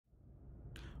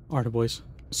Alright, boys.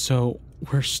 So,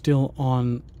 we're still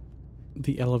on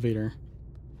the elevator.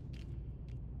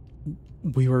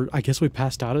 I guess we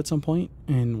passed out at some point,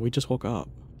 and we just woke up.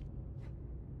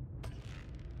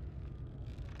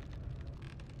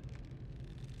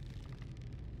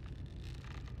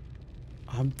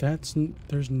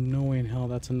 There's no way in hell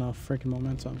that's enough freaking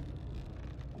momentum.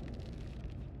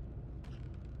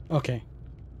 Okay.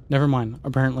 Never mind.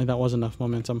 Apparently that was enough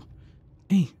momentum.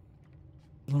 Hey!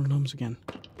 Little gnomes again.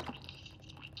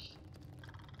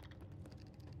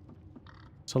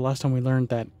 So last time we learned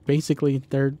that basically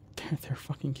they're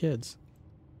fucking kids.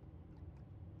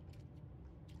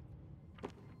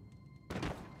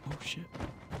 Oh shit.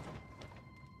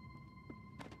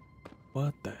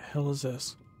 What the hell is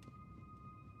this?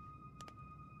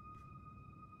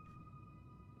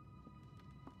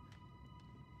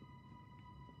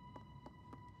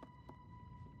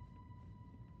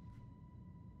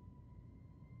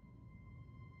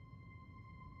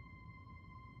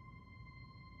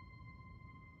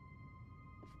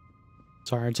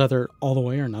 Sorry, it's either all the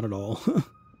way or not at all. I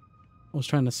was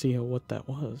trying to see what that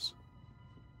was.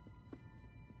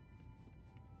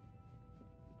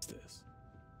 What's this?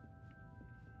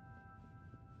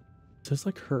 Is this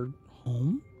like her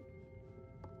home?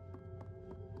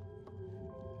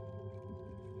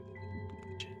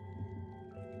 Shit.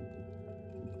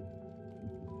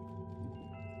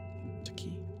 It's a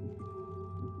key.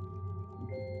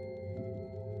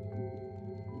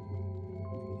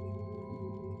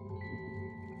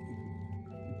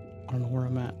 I don't know where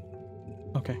I'm at.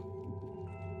 Okay.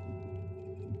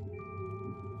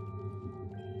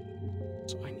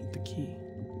 So I need the key.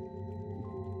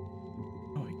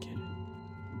 Oh, I get it.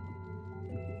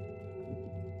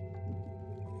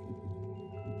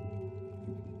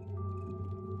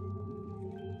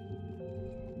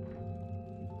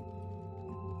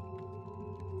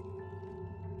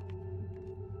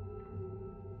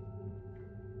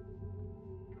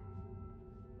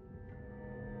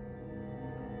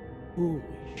 Holy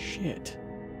shit.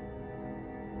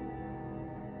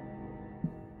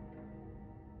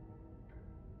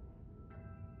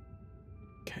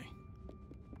 Okay.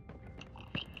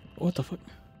 What the fuck?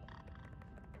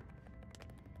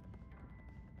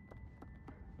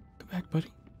 Come back,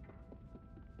 buddy.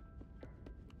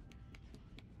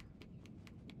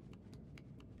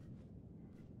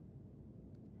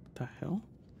 The hell?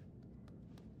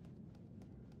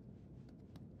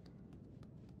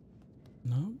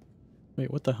 No. Wait,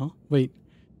 what the hell? Wait.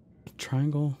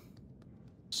 Triangle,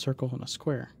 circle, and a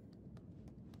square.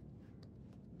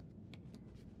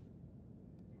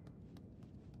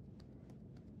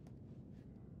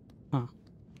 Huh.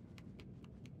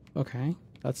 Okay.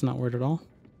 That's not weird at all.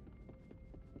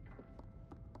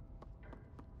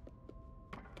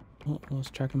 Well, I was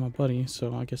tracking my buddy,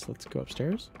 so I guess let's go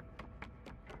upstairs.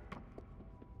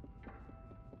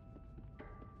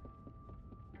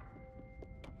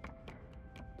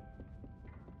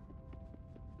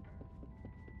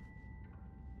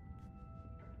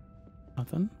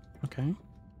 Nothing. Okay.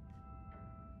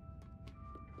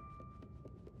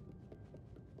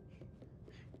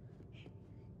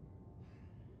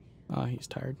 Ah, he's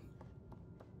tired.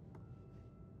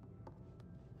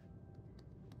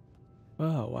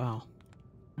 Oh, wow.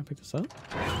 Can I pick this up?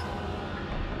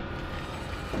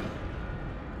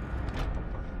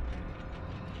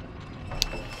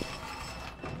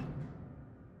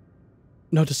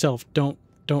 Note to self, don't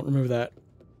remove that.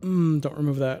 Don't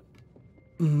remove that.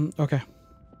 Okay.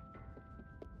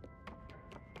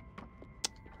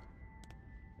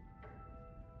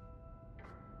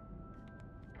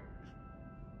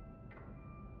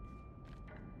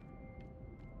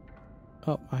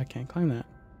 Oh, I can't climb that.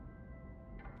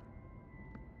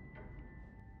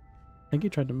 I think he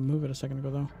tried to move it a second ago,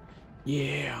 though.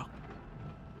 Yeah.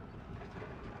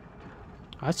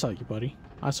 I saw you, buddy.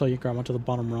 I saw you grab onto the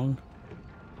bottom rung.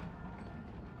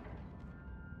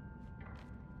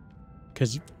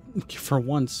 Because for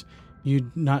once,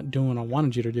 you not doing what I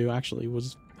wanted you to do actually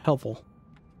was helpful.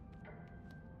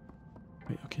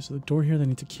 Wait, okay, so the door here, that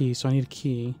needs a key, so I need a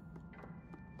key.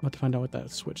 I'm about to find out what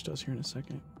that switch does here in a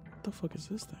second. What the fuck is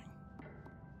this thing?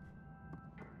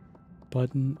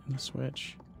 Button and a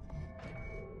switch.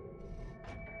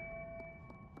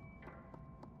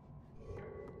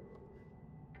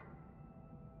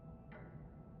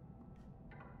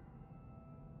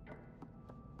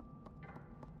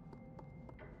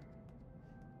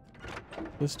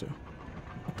 This do?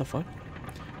 What the fuck?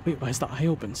 Wait, why is the eye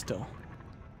open still?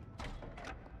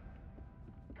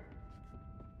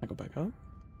 I go back up?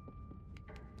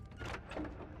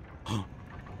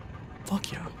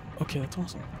 Fuck yeah. Okay, that's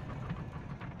awesome.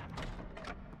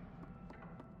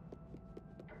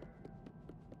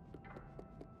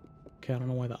 Okay, I don't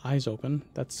know why the eye's open.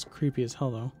 That's creepy as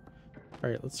hell, though.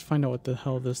 Alright, let's find out what the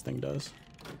hell this thing does.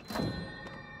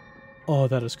 Oh,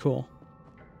 that is cool.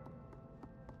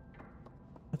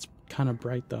 That's kind of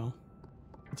bright, though.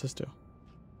 What's this do?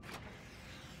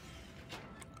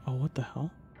 Oh, what the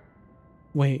hell?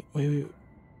 Wait.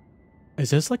 Is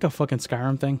this like a fucking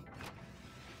Skyrim thing?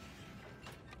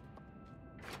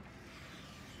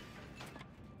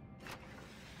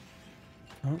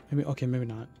 Oh, maybe. Okay, maybe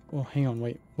not. Well, hang on.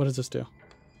 Wait. What does this do?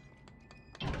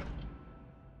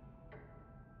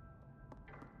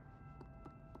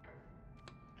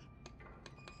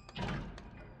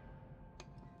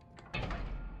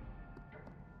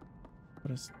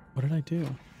 What did I do?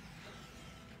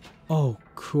 Oh,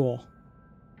 cool.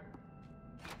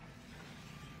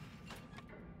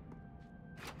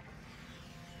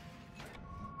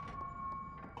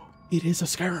 It is a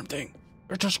Skyrim thing.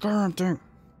 It's a Skyrim thing.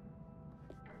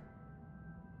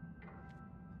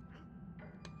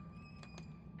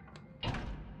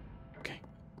 Okay.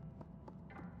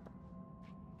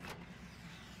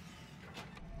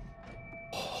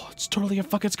 Oh, it's totally a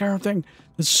fucking Skyrim thing.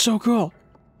 It's so cool.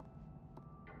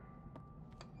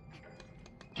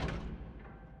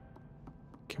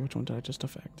 Okay, which one did I just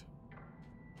affect?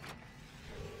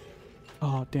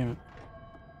 Oh, damn it.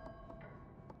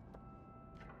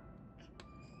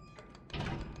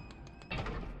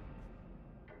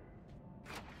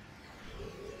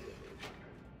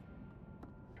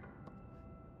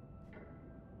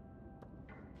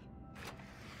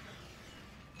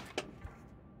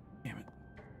 Damn it.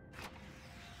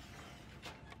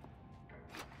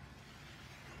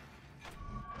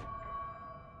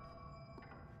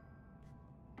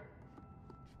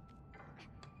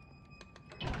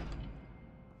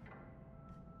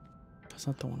 That's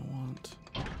not the one I want.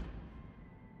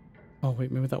 Oh,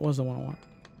 wait, maybe that was the one I want.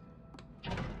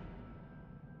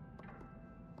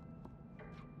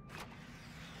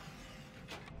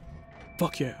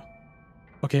 Fuck yeah.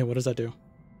 Okay, what does that do?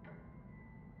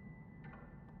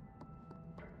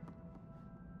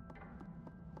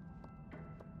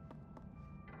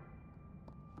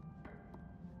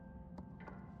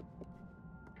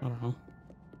 I don't know.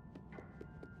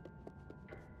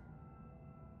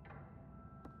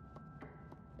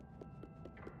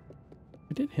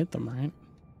 I did hit them, right?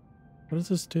 What does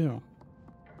this do?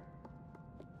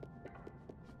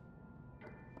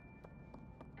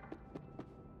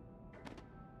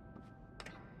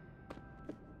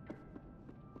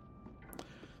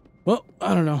 Well,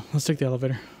 I don't know. Let's take the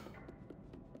elevator.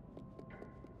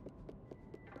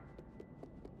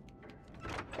 I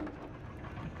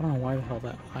don't know why the hell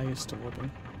that eye is still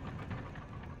open.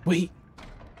 Wait!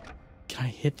 Can I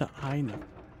hit the eye now?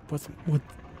 What?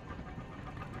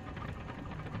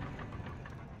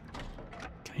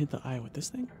 Can I hit the eye with this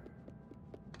thing?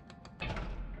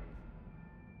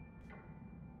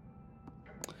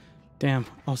 Damn,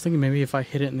 I was thinking maybe if I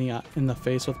hit it in the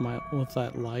face with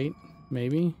that light,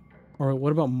 maybe. Or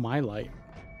what about my light?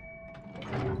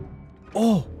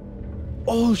 Oh,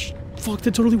 fuck!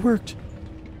 That totally worked.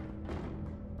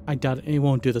 I doubt it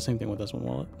won't do the same thing with this one,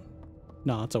 will it?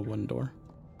 No, it's a wooden door.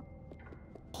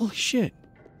 Holy shit!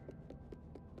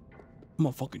 I'm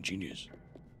a fucking genius.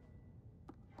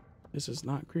 This is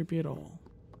not creepy at all.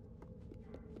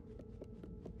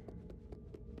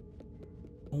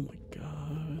 Oh my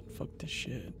god, fuck this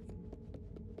shit.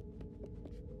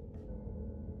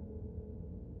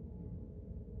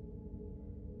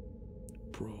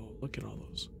 Bro, look at all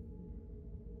those.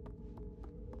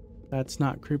 That's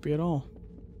not creepy at all.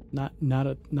 Not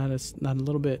a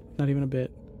little bit, not even a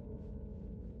bit.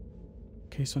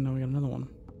 Okay, so now we got another one.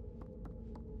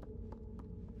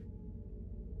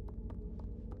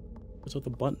 What's with the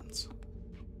buttons?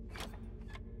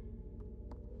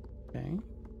 Okay.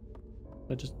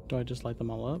 Do I just light them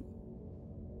all up?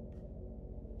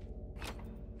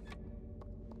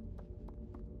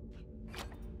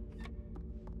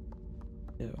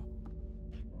 Ew.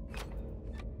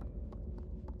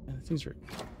 And these are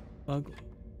ugly.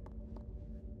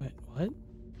 Wait, what?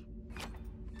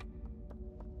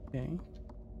 Okay.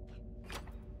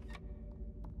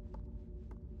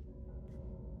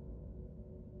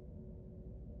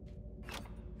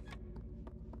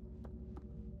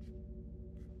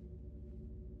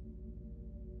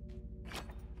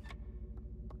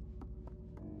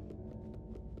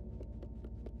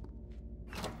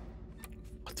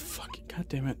 God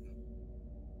damn it.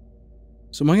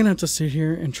 So am I gonna have to sit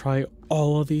here and try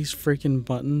all of these freaking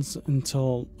buttons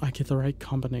until I get the right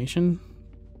combination?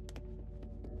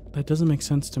 That doesn't make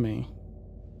sense to me.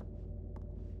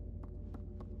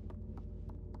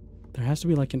 There has to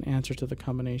be like an answer to the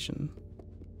combination.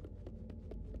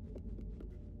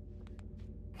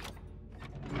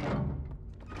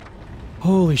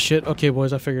 Holy shit. Okay,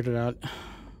 boys, I figured it out.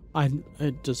 I don't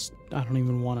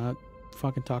even want to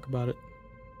fucking talk about it.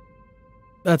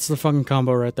 That's the fucking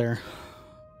combo right there.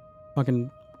 Fucking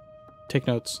take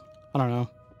notes. I don't know.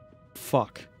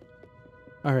 Fuck.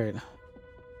 Alright.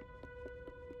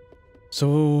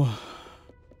 So,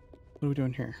 what are we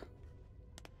doing here?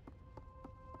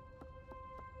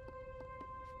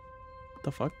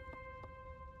 The fuck?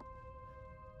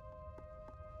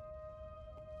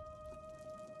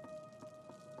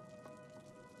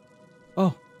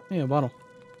 Oh, hey, a bottle.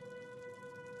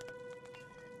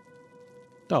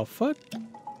 The fuck?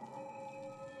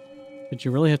 Did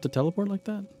you really have to teleport like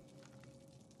that?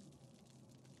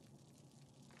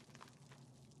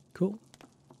 Cool.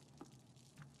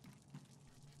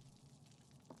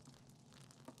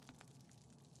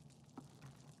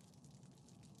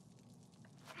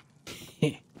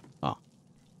 Oh.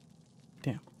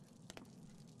 Damn.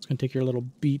 It's gonna take your little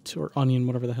beet or onion,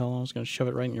 whatever the hell. I was gonna shove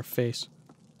it right in your face.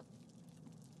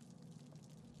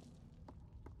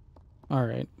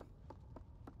 Alright.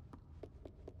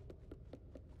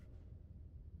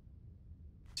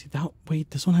 See that?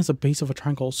 Wait, this one has a base of a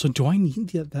triangle. So do I need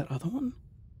that other one?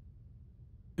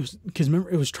 It was because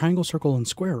remember it was triangle, circle, and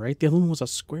square, right? The other one was a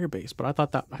square base, but I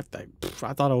thought I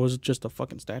thought it was just a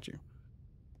fucking statue.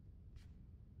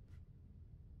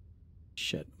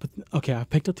 Shit. But okay, I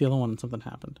picked up the other one and something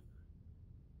happened.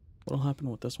 What'll happen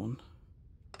with this one?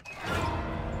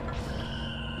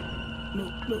 No,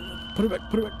 no, no. Put it back,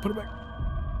 put it back, put it back.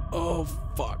 Oh,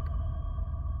 fuck.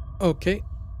 Okay.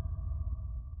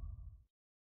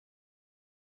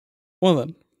 Well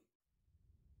then.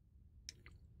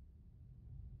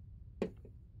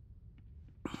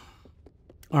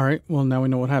 Alright, well now we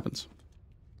know what happens.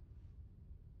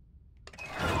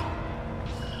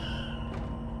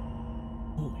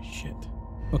 Holy shit.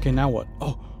 Okay, now what?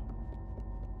 Oh.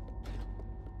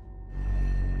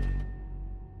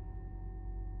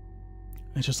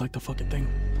 It's just like the fucking thing.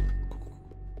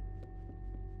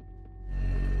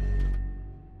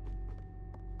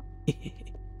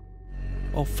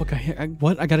 Oh fuck,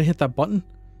 what? I gotta hit that button?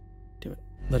 Damn it.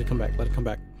 Let it come back, let it come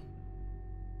back.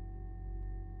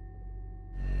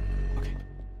 Okay.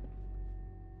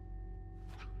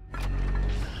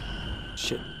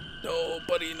 Shit. No,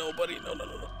 buddy, no, buddy, no, no,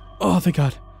 no, no. Oh, thank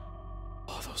God.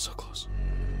 Oh, that was so close.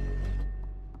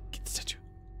 Get the statue.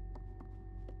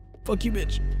 Fuck you,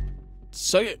 bitch.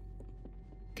 Suck it.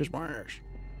 Kiss my ass.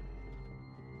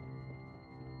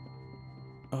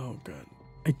 Oh, God.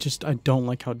 I don't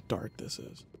like how dark this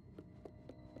is.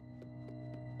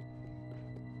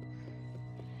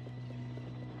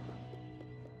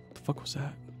 What the fuck was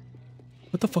that?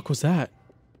 What the fuck was that?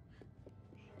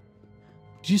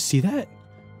 Did you see that?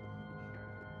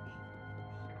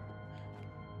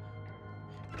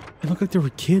 It looked like there were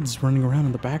kids running around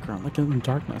in the background, like in the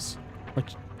darkness. Like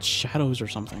shadows or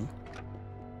something.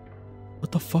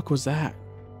 What the fuck was that?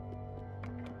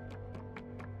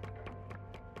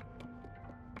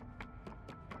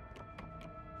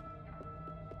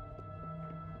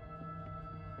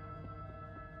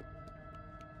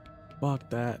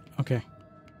 Fuck that. Okay.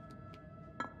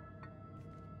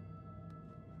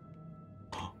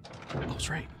 Oh, I was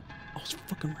right. I was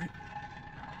fucking right.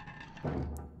 I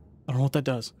don't know what that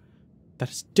does. That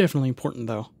is definitely important,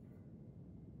 though.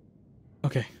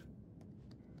 Okay.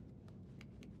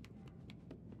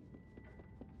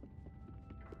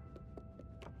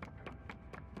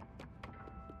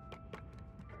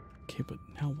 Okay, but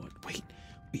now what? Wait,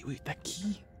 that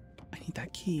key. I need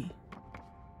that key.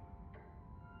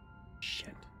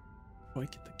 Shit. How do I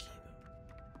get the key,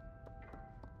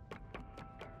 though?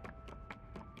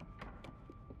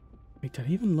 Wait, did I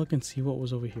even look and see what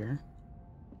was over here?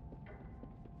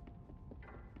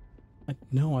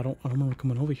 No, I don't remember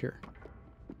coming over here.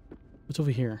 What's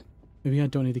over here? Maybe I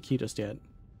don't need the key just yet.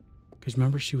 Because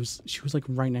remember, she was like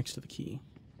right next to the key.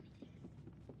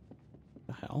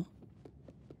 The hell?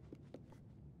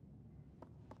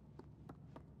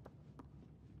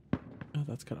 Oh,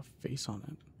 that's got a face on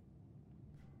it.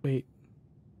 Wait.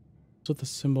 What's with the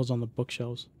symbols on the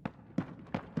bookshelves?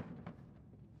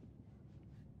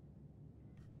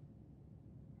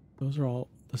 Those are all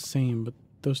the same, but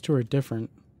those two are different.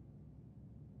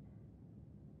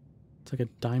 It's like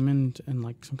a diamond and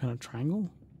like some kind of triangle.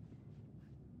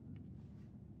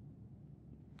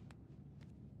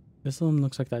 This one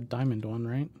looks like that diamond one,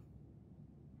 right?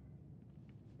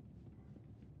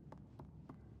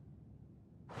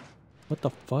 What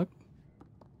the fuck?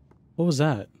 What was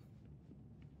that?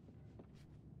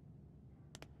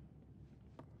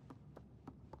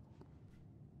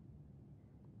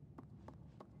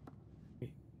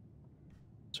 Wait.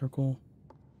 Circle.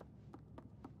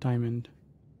 diamond,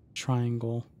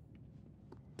 triangle.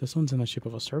 This one's in the shape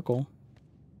of a circle.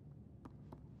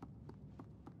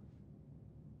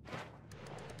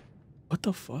 What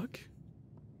the fuck?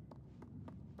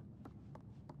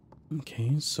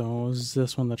 Okay, so is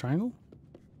this one the triangle?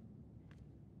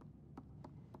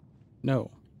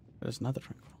 No, that is not the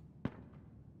triangle.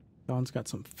 That one's got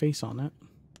some face on it.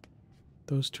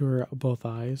 Those two are both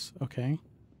eyes. Okay.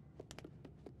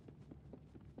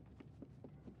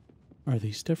 Are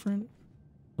these different?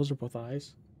 Those are both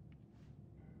eyes.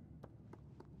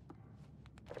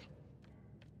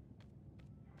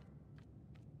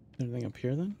 Anything up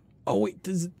here then? Oh wait,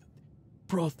 this is...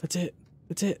 Bro, that's it.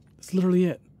 That's it. That's literally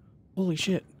it. Holy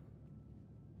shit.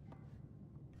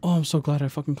 Oh, I'm so glad I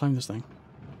fucking climbed this thing.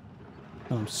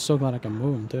 And I'm so glad I can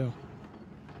move them too.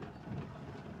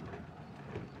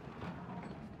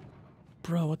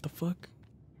 Bro, what the fuck?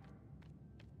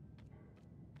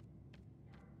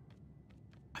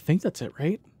 I think that's it,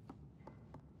 right?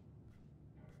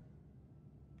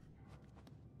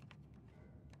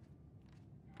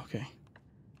 Okay.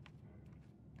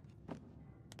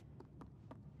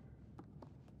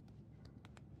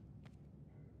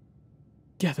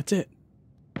 Yeah, that's it.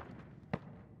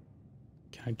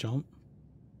 Can I jump?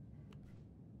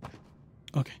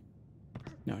 Okay.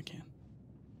 Now I can.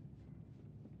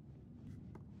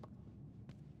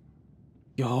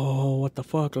 Yo, what the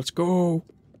fuck? Let's go.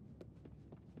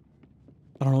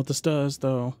 I don't know what this does,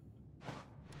 though.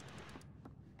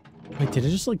 Wait, did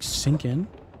it just, like, sink in?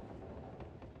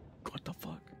 What the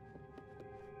fuck?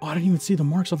 Oh, I didn't even see the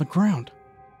marks on the ground.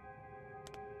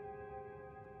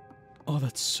 Oh,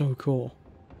 that's so cool.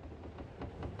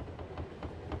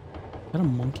 Is that a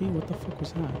monkey? What the fuck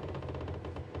was that?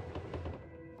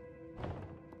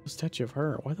 A statue of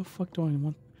her. Why the fuck do I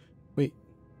want... Wait.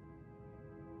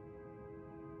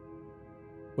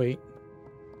 Wait.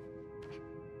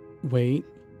 Wait.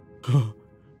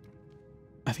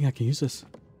 I think I can use this.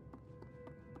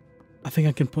 I think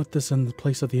I can put this in the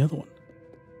place of the other one.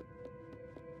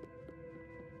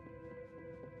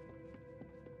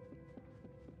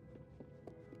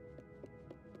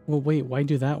 Well, wait, why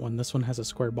do that one? This one has a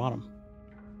square bottom.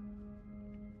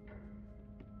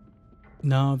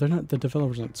 No, they're not. The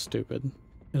developers aren't stupid.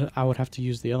 I would have to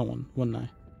use the other one, wouldn't I?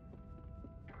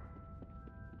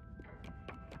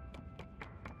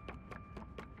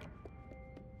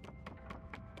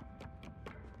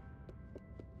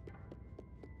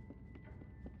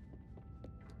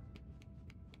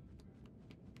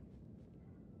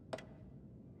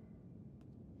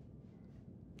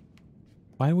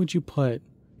 Why would you put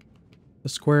the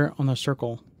square on the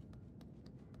circle?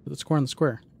 The square on the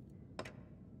square.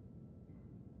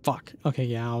 Fuck. Okay,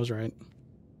 yeah, I was right.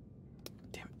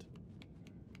 Damn it.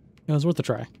 It was worth a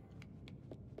try.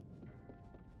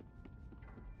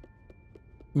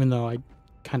 Even though I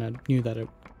kind of knew that it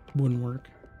wouldn't work.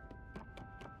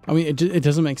 I mean, it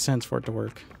doesn't make sense for it to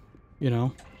work, you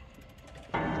know?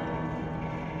 I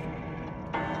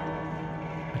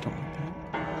don't like that.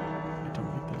 I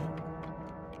don't like that.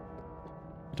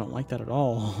 I don't like that at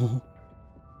all.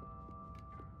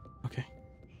 Okay.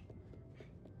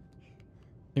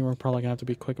 I think we're probably gonna have to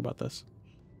be quick about this.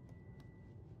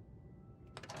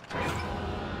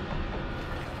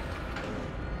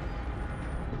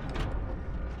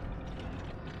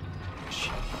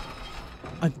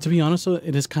 To be honest,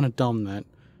 it is kind of dumb that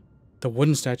the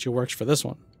wooden statue works for this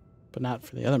one, but not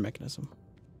for the other mechanism.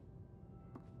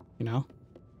 You know?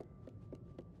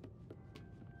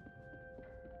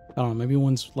 I don't know, maybe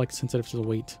one's like sensitive to the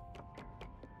weight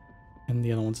and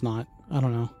the other one's not. I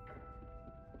don't know.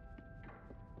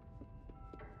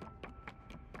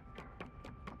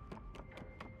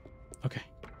 Okay.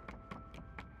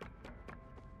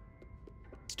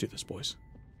 Let's do this, boys.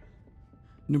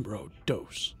 Numero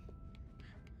dos.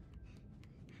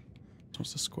 So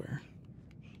what's the square?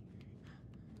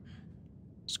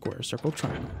 Square, circle,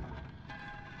 triangle.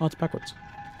 Oh, it's backwards.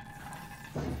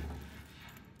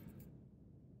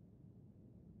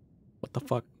 What the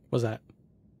fuck was that?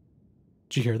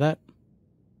 Did you hear that?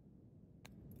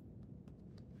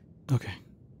 Okay.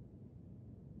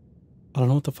 I don't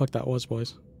know what the fuck that was,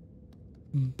 boys.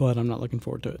 But I'm not looking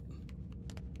forward to it.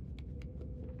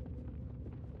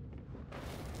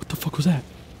 What the fuck was that?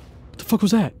 What the fuck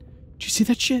was that? Did you see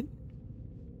that shit?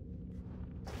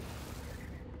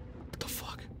 What the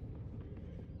fuck?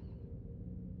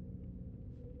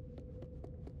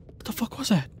 What the fuck was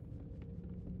that?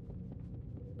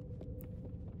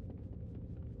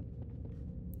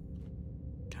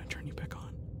 Can I turn you back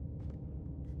on?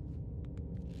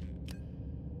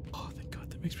 Oh, thank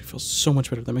God. That makes me feel so much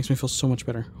better. That makes me feel so much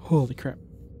better. Holy crap.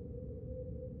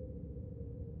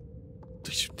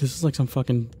 this is like some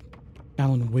fucking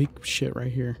Alan Wake shit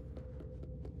right here.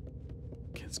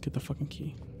 Okay, let's get the fucking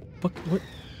key. Fuck, what?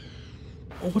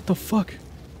 Oh, what the fuck?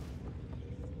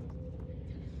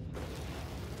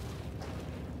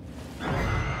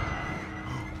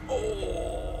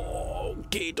 Oh,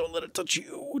 okay, don't let it touch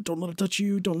you. Don't let it touch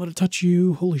you. Don't let it touch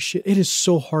you. Holy shit. It is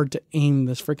so hard to aim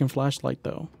this freaking flashlight,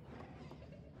 though.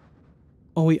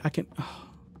 Oh, wait, I can...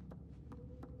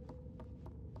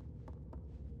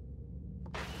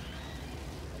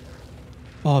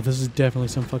 Oh, this is definitely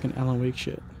some fucking Alan Wake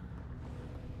shit.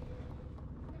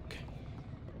 Okay.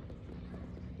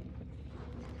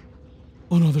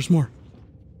 Oh no, there's more.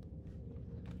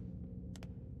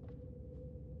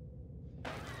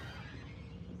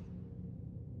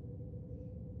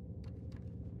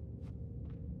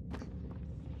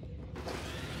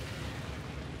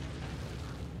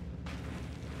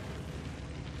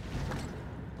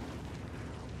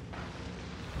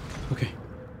 Okay.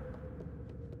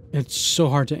 It's so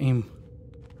hard to aim.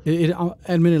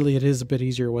 Admittedly, it is a bit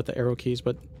easier with the arrow keys,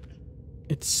 but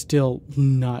it's still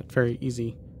not very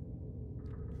easy.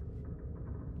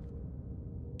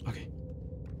 Okay.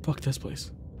 Fuck this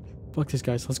place. Fuck these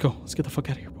guys. Let's go. Let's get the fuck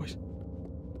out of here, boys.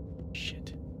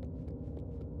 Shit.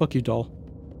 Fuck you, doll.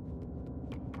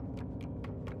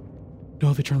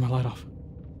 No, they turned my light off.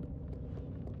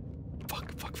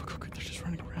 Fuck. They're just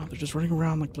running around. They're just running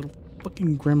around like little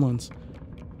fucking gremlins.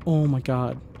 Oh my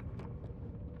god.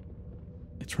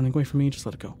 It's running away from me. Just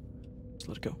let it go. Just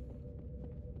let it go.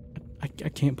 I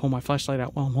can't pull my flashlight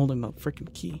out while I'm holding the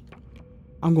freaking key.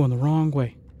 I'm going the wrong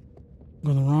way. I'm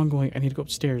going the wrong way. I need to go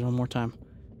upstairs one more time.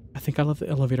 I think I left the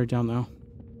elevator down though.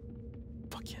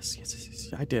 Fuck yes.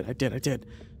 I did.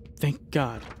 Thank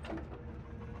God.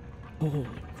 Holy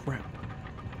crap.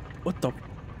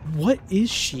 What is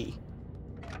she?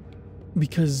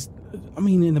 Because, I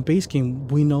mean, in the base game,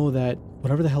 we know that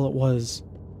whatever the hell it was,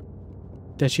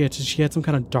 that she had some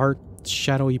kind of dark,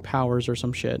 shadowy powers or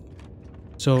some shit.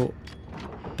 So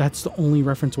that's the only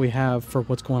reference we have for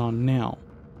what's going on now.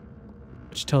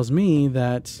 Which tells me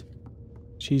that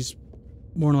she's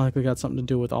more than likely got something to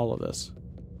do with all of this.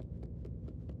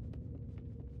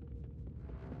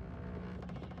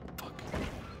 Fuck.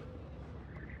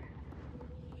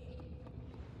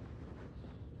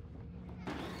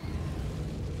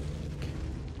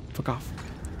 Fuck off.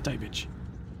 Die, bitch.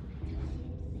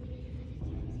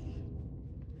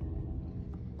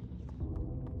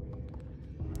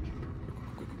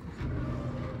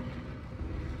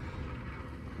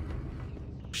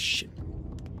 Shit.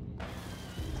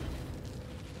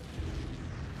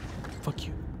 Fuck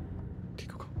you. Okay,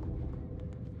 go.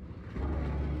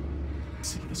 I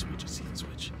see the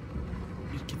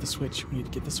switch. We need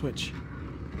to get the switch.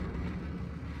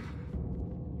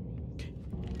 Okay.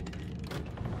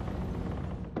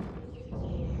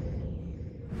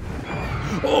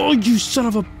 Oh, you son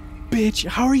of a bitch!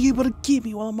 How are you able to get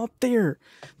me while I'm up there?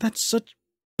 That's such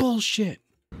bullshit.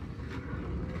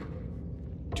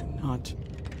 Do not.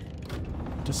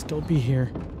 To still be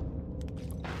here.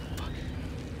 Fuck.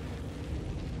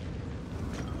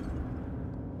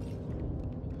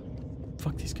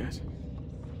 Fuck these guys.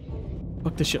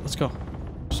 Fuck this shit. Let's go.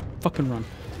 Just fucking run.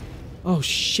 Oh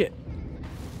shit.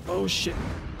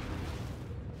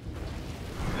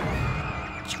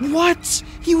 What?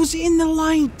 He was in the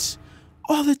light.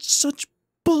 Oh, that's such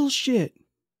bullshit.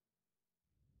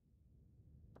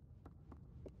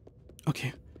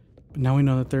 Okay. But now we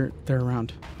know that they're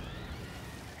around.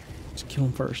 Just kill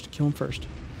him first.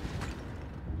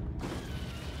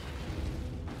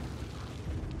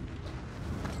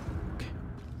 Okay.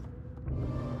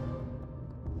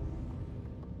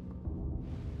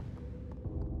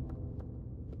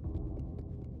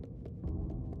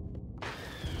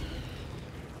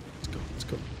 Let's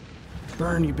go.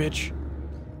 Burn, you bitch.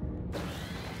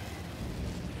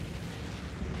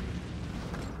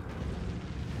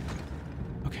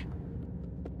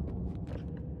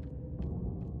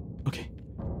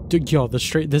 Dude, yo,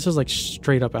 this is like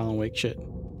straight up Alan Wake shit.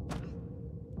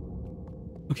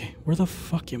 Okay, where the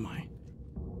fuck am I?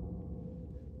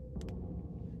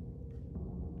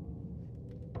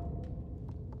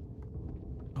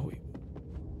 Oh wait.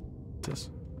 What's this?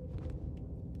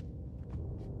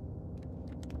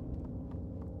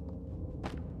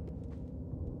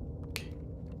 Okay.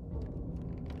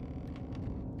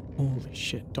 Holy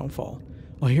shit, don't fall.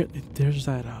 Oh, there's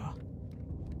that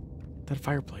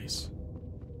fireplace.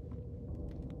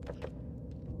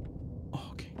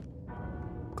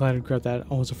 Glad I grabbed that.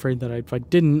 I was afraid that if I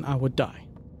didn't, I would die.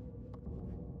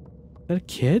 Is that a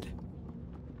kid?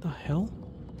 What the hell?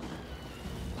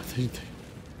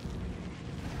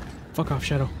 Fuck off,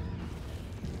 Shadow.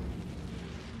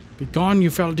 Be gone, you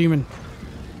foul demon.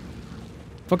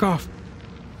 Fuck off.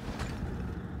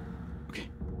 Okay.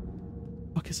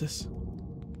 Fuck is this?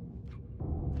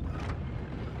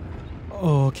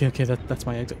 Oh, okay, okay. That's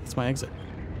my exit. That's my exit.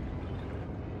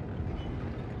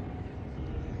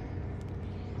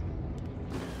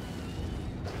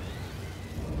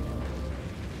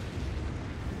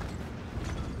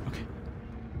 Okay.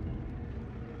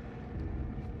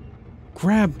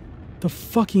 Grab the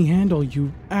fucking handle,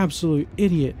 you absolute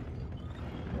idiot.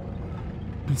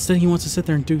 Instead, he wants to sit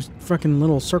there and do fucking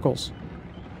little circles.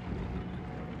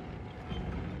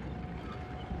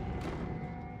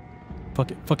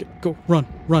 Fuck it, fuck it. Go, run,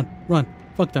 run, run.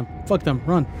 Fuck them,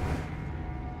 run.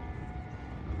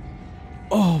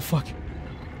 Oh, fuck.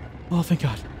 Oh, thank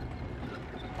God.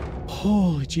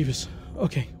 Holy Jeeves.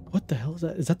 Okay, what the hell is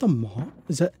that? Is that the maw?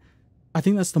 Is that... I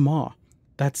think that's the maw.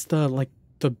 That's the, like,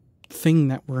 the thing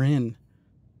that we're in.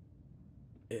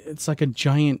 It's like a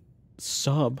giant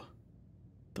sub.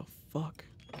 The fuck?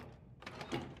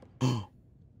 Oh.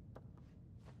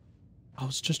 I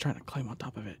was just trying to climb on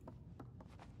top of it.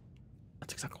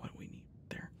 That's exactly what we need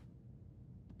there.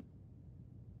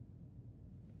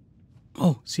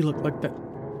 Oh, see, look, like that.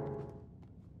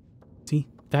 See,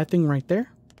 that thing right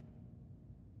there?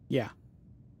 Yeah.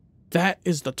 That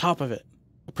is the top of it.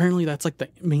 Apparently that's like the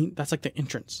main, that's like the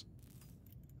entrance.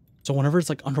 So whenever it's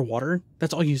like underwater,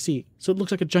 that's all you see. So it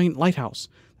looks like a giant lighthouse.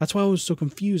 That's why I was so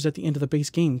confused at the end of the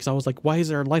base game, because I was like, why is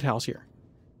there a lighthouse here?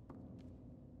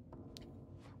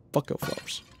 Fucko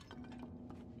flowers.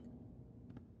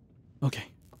 Okay.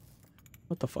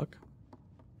 What the fuck?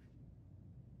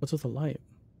 What's with the light?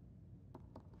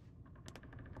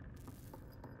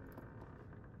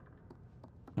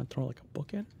 Can I throw like a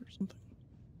book at it or something?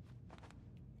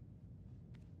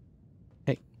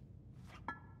 Hey.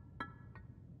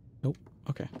 Nope.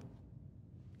 Okay.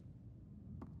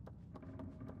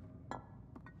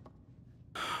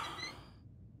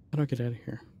 How do I get out of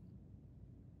here?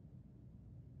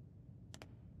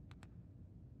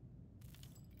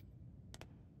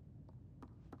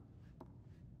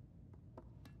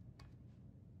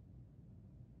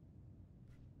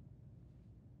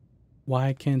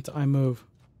 Why can't I move?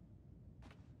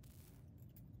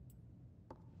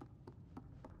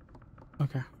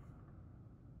 Okay.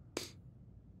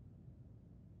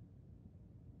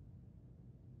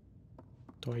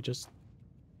 Do I just...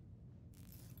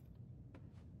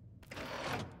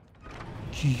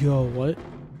 Yo, what?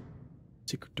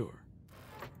 Secret door.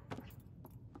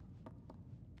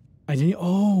 I didn't...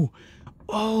 Oh!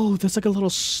 Oh, that's like a little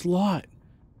slot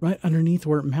right underneath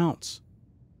where it mounts.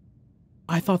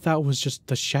 I thought that was just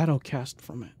the shadow cast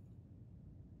from it.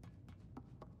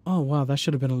 Oh, wow, that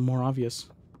should have been a little more obvious.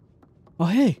 Oh,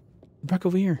 hey! Back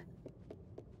over here.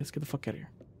 Let's get the fuck out of here.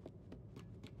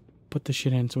 Put this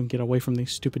shit in so we can get away from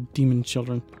these stupid demon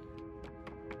children.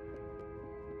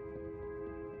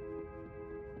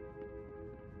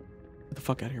 Get the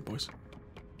fuck out of here, boys.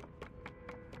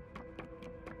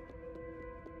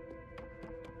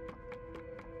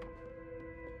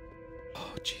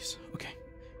 Oh, jeez. Okay.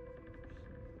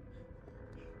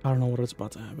 I don't know what is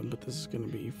about to happen, but this is gonna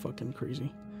be fucking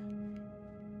crazy.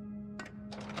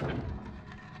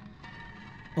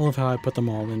 I love how I put them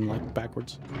all in, like,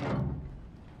 backwards.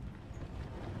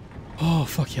 Oh,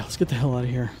 fuck yeah. Let's get the hell out of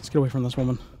here. Let's get away from this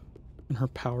woman and her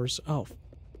powers. Oh,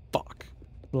 fuck.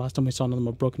 The last time we saw nothing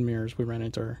but broken mirrors, we ran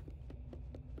into her.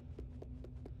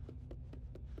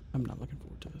 I'm not looking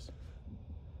forward to this.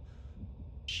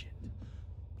 Shit.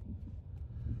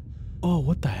 Oh,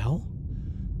 what the hell?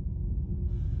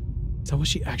 Is that what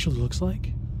she actually looks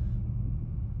like?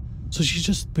 So she's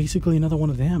just basically another one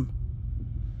of them.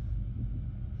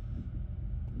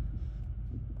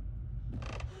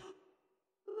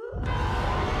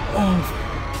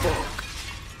 Oh, fuck.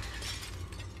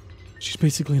 She's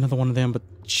basically another one of them, but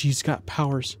she's got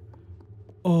powers.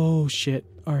 Oh, shit.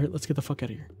 Alright, let's get the fuck out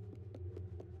of here.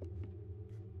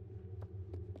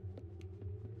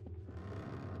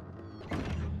 Oh,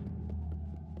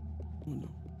 no.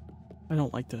 I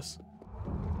don't like this.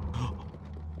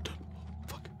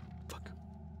 Fuck. Fuck.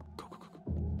 Go, go, go,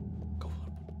 go.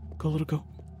 Go, little go.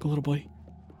 Go, little boy.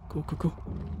 Go, go, go.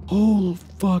 Oh,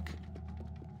 fuck.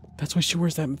 That's why she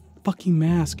wears that fucking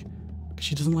mask. Because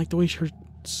she doesn't like the way her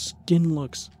skin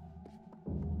looks.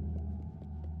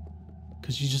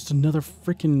 Because she's just another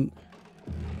freaking...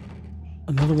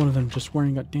 Another one of them just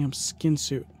wearing a damn skin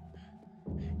suit.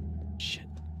 Shit.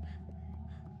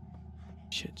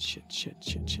 Shit, shit, shit,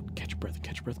 shit, shit. Catch your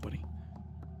breath, buddy.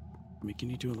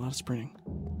 Making you do a lot of sprinting.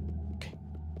 Okay.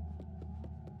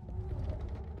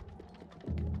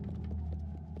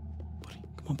 Buddy,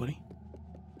 come on, buddy.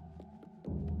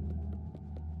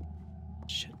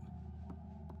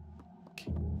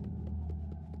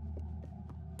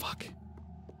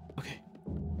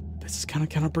 This is kind of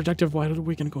counterproductive. Why are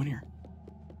we gonna go in here?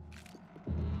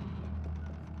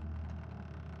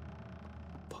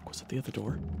 Fuck, was it the other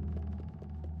door?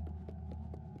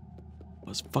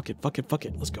 Fuck it.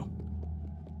 Let's go.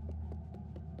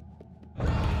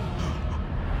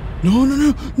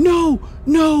 No!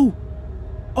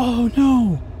 Oh,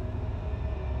 no!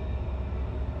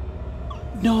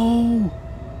 No!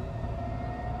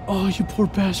 Oh, you poor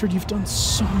bastard. You've done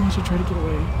so much to try to get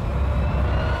away.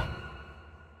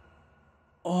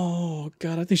 Oh,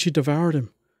 God. I think she devoured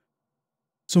him.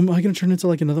 So am I going to turn into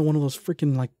like another one of those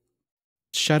freaking like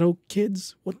shadow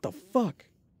kids? What the fuck?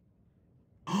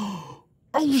 Oh,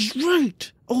 I was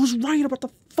right. I was right about the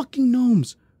fucking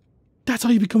gnomes. That's how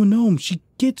you become a gnome. She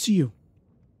gets you.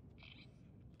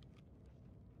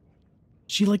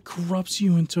 She like corrupts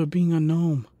you into being a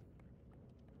gnome.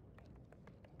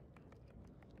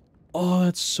 Oh,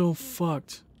 that's so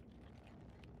fucked.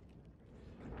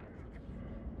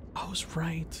 I was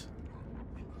right.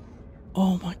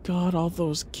 Oh my God, all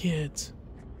those kids.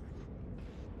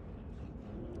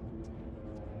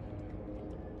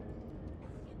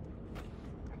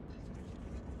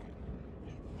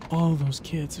 All those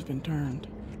kids have been turned.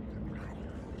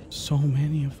 So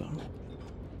many of them.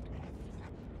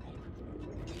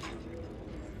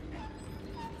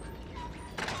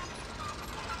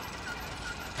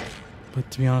 But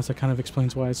to be honest, that kind of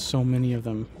explains why so many of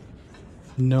them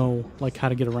know, like, how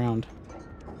to get around.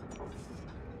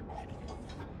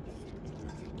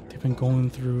 They've been going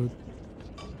through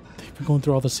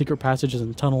all the secret passages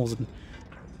and tunnels and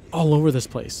all over this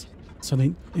place. So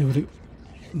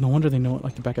no wonder they know it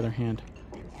like the back of their hand.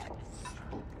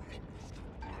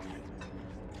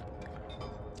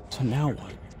 So now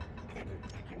what?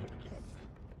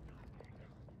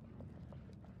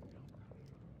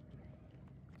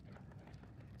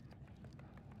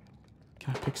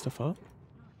 Can I pick stuff up?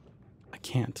 I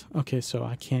can't. Okay, so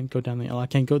I can't go down I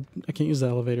can't use the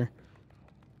elevator.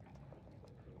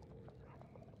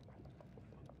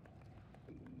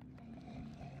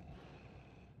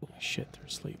 Holy shit, they're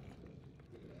asleep.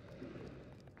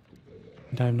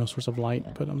 And I have no source of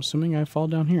light, but I'm assuming I fall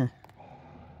down here.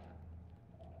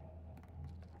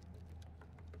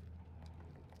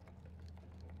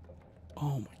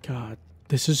 Oh my God.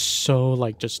 This is so,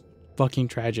 like, just fucking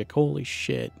tragic. Holy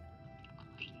shit.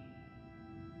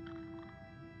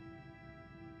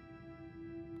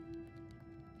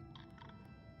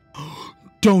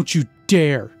 Don't you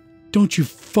dare! Don't you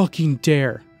fucking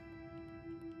dare!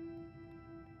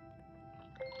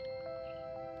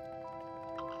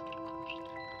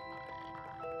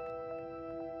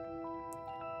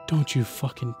 Don't you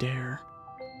fucking dare.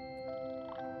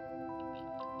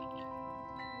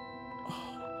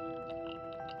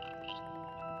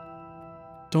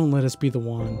 Don't let us be the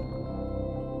one.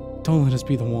 Don't let us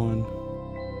be the one.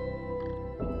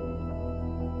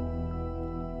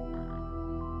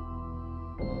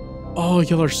 Oh,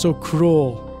 y'all are so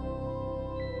cruel.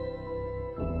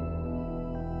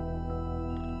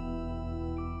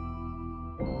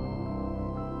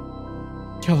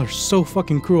 Y'all are so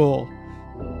fucking cruel.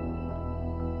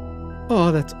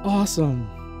 Oh, that's awesome.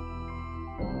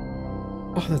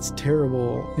 Oh, that's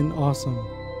terrible and awesome.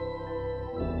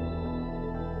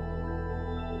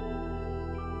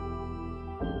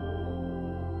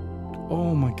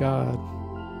 Oh my God.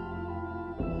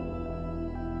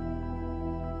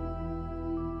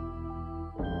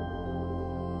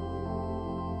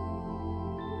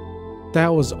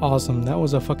 That was awesome. That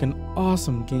was a fucking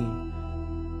awesome game.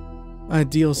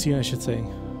 DLC, I should say.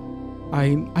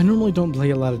 I normally don't play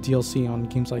a lot of DLC on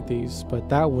games like these, but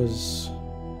that was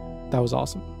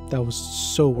awesome. That was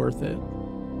so worth it.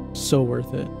 So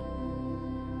worth it.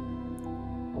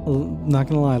 Not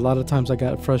gonna lie, a lot of times I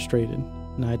got frustrated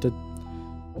and I had to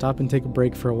stop and take a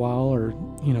break for a while, or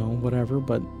you know, whatever,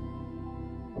 but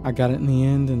I got it in the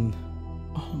end. And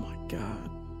oh my God,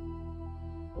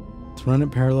 to run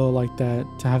it parallel like that,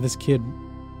 to have this kid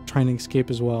trying to escape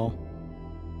as well,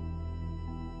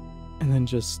 and then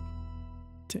just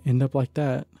to end up like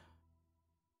that.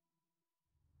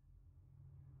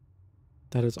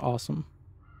 That is awesome.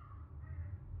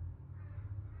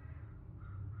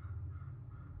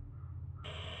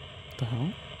 What the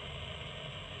hell?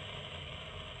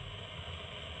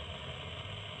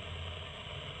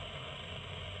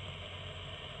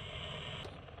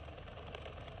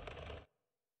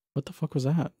 What the fuck was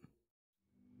that?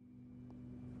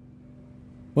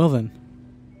 Well then.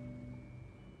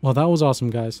 Well, that was awesome,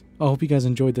 guys. I hope you guys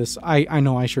enjoyed this. I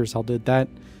know I sure as hell did. That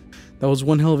was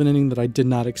one hell of an ending that I did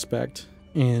not expect.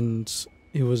 And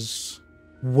it was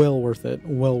well worth it.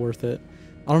 Well worth it.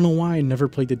 I don't know why I never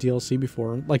played the DLC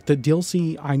before. Like, the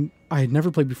DLC I had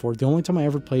never played before. The only time I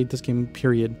ever played this game,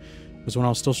 period, was when I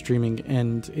was still streaming,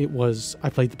 and I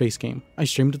played the base game. I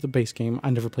streamed the base game. I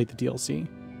never played the DLC.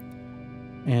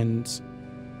 And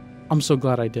I'm so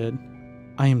glad I did.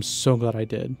 I am so glad I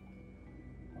did.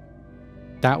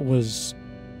 That was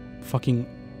fucking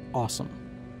awesome.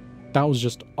 That was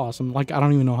just awesome. Like, I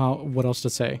don't even know what else to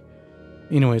say.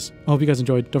 Anyways, I hope you guys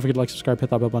enjoyed. Don't forget to like, subscribe, hit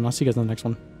that bell button. I'll see you guys in the next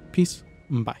one. Peace.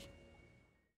 Bye.